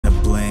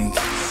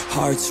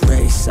hearts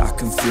race, I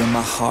can feel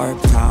my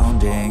heart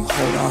pounding.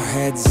 Hold our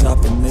heads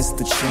up and this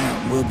the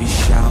chant we'll be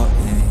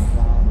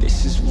shouting.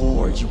 This is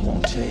war, you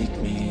won't take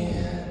me.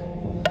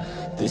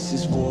 This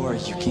is war,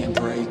 you can't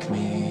break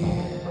me.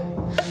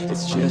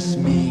 It's just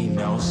me,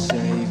 no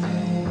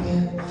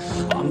saving.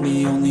 I'm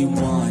the only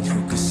one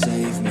who could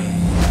save me.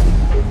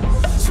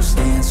 So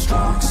stand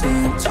strong,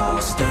 stand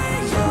tall, stay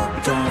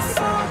up, don't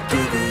fall.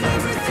 Give it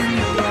everything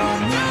you own.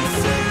 No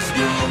fears,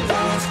 no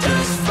walls,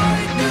 just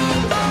fight, no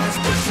lies.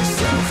 Push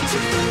yourself to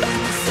the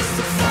limit, it's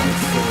the fight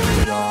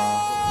for it all.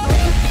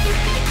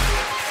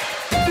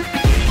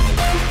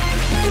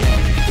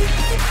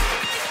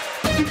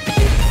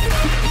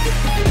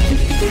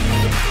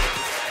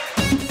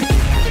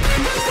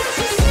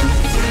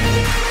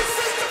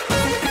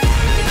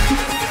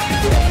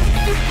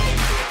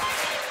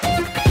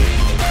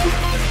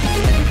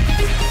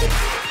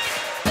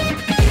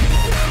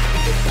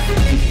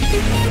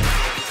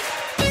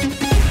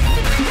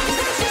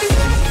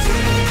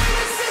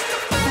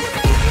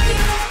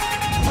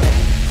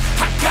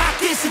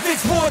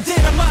 Then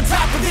I'm on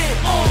top of it,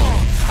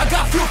 I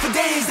got fuel for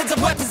days, and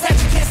some weapons that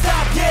you can't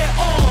stop, yeah,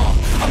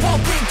 I won't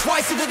think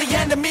twice, either the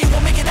enemy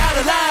won't make it out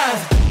alive.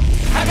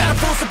 I got a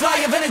full supply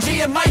of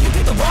energy and might, you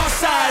pick the wrong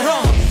side,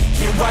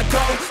 Here I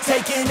go,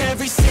 taking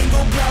every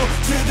single blow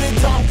to the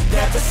dome,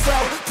 never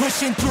slow,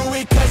 pushing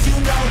through it cause you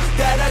know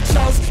that I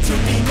chose to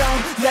be known,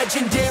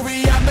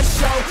 legendary, I'ma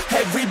show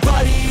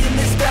everybody in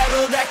this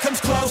battle that comes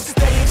close,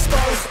 they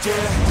exposed,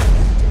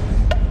 yeah.